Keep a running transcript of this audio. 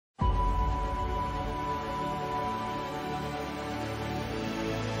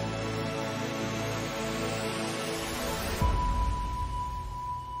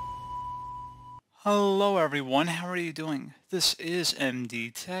Hello everyone, how are you doing? This is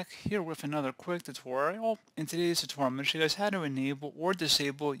MD Tech here with another quick tutorial. In today's tutorial, I'm going to show you guys how to enable or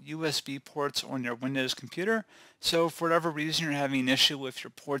disable USB ports on your Windows computer. So for whatever reason you're having an issue with your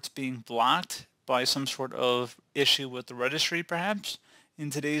ports being blocked by some sort of issue with the registry perhaps,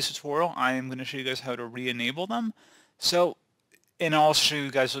 in today's tutorial I am going to show you guys how to re-enable them. And I'll also show you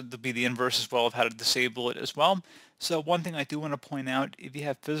guys what will be the inverse as well of how to disable it as well. So one thing I do want to point out, if you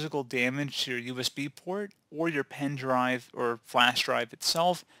have physical damage to your USB port or your pen drive or flash drive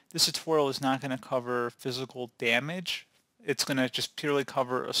itself, this tutorial is not going to cover physical damage. It's going to just purely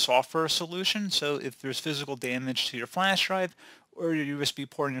cover a software solution. So if there's physical damage to your flash drive or your USB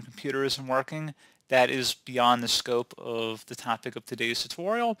port on your computer isn't working, that is beyond the scope of the topic of today's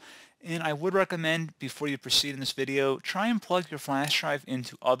tutorial. And I would recommend, before you proceed in this video, try and plug your flash drive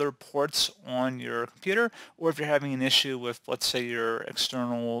into other ports on your computer, or if you're having an issue with, let's say, your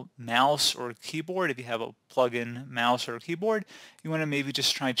external mouse or keyboard, if you have a plug-in mouse or keyboard, you want to maybe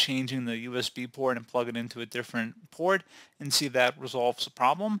just try changing the USB port and plug it into a different port and see if that resolves the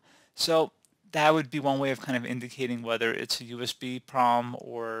problem. So that would be one way of kind of indicating whether it's a USB problem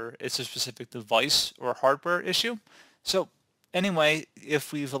or it's a specific device or hardware issue. So anyway,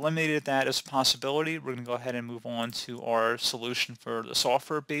 if we've eliminated that as a possibility, we're going to go ahead and move on to our solution for the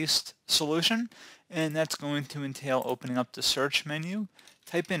software-based solution, and that's going to entail opening up the search menu.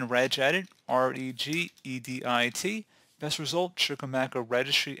 Type in regedit, R-E-G-E-D-I-T. Best result should come back a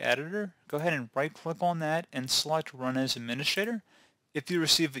registry editor. Go ahead and right-click on that and select Run as Administrator. If you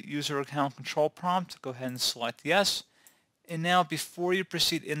receive a user account control prompt, go ahead and select Yes. And now, before you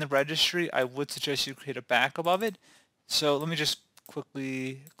proceed in the registry, I would suggest you create a backup of it. So let me just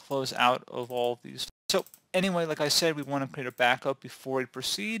quickly close out of all of these. So anyway, like I said, we want to create a backup before we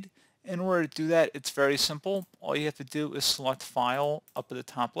proceed. In order to do that, it's very simple. All you have to do is select File up at the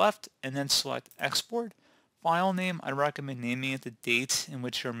top left and then select Export. File name, I recommend naming it the date in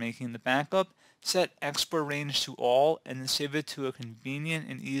which you're making the backup. Set export range to all and then save it to a convenient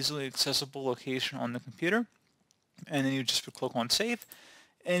and easily accessible location on the computer. And then you just click on Save.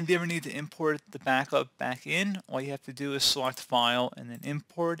 And if you ever need to import the backup back in, all you have to do is select File and then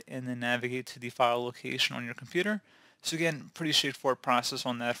Import and then navigate to the file location on your computer. So again, pretty straightforward process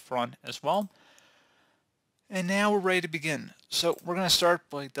on that front as well. And now we're ready to begin. So we're going to start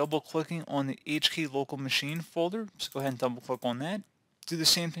by double clicking on the HK local machine folder. So go ahead and double click on that. Do the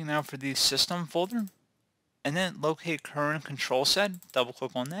same thing now for the system folder. And then locate current control set. Double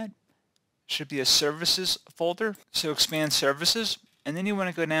click on that. Should be a services folder. So expand services. And then you want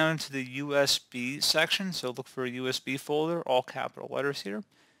to go down to the USB section. So look for a USB folder, all capital letters here.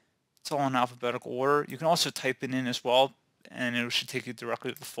 It's all in alphabetical order. You can also type it in as well, and it should take you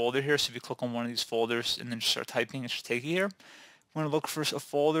directly to the folder here. So if you click on one of these folders and then just start typing, it should take you here. You want to look for a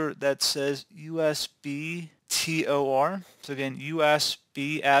folder that says USB TOR. So again,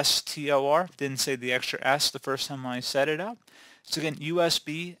 USB-STOR. Didn't say the extra S the first time I set it out. So again,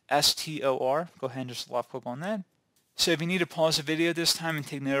 USB-STOR. Go ahead and just left click on that. So if you need to pause the video this time and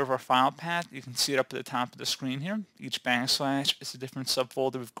take note of our file path, you can see it up at the top of the screen here. Each backslash is a different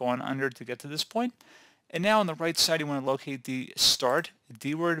subfolder we've gone under to get to this point. And now on the right side, you want to locate the start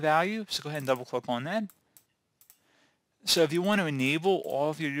DWORD value. So go ahead and double click on that. So if you want to enable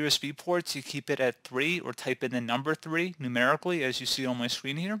all of your USB ports, you keep it at 3 or type in the number 3 numerically as you see on my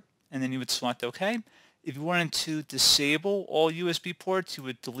screen here. And then you would select OK. If you wanted to disable all USB ports, you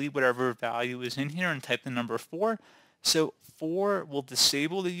would delete whatever value is in here and type the number 4. So 4 will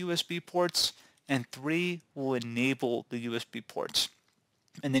disable the USB ports and 3 will enable the USB ports.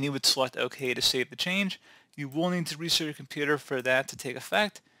 And then you would select OK to save the change. You will need to restart your computer for that to take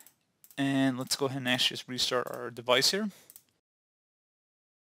effect. And let's go ahead and actually just restart our device here.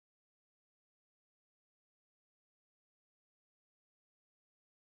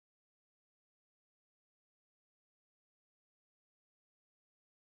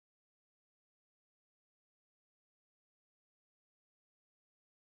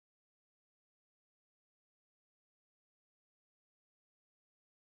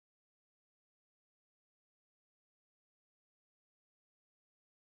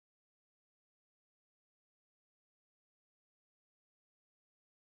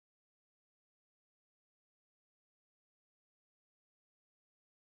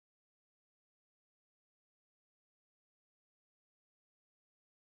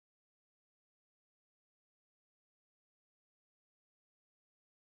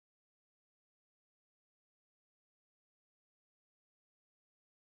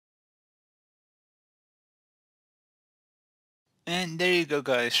 And there you go,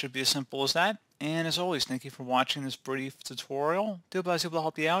 guys. Should be as simple as that. And as always, thank you for watching this brief tutorial. I hope I was able to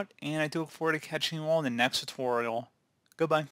help you out, and I do look forward to catching you all in the next tutorial. Goodbye.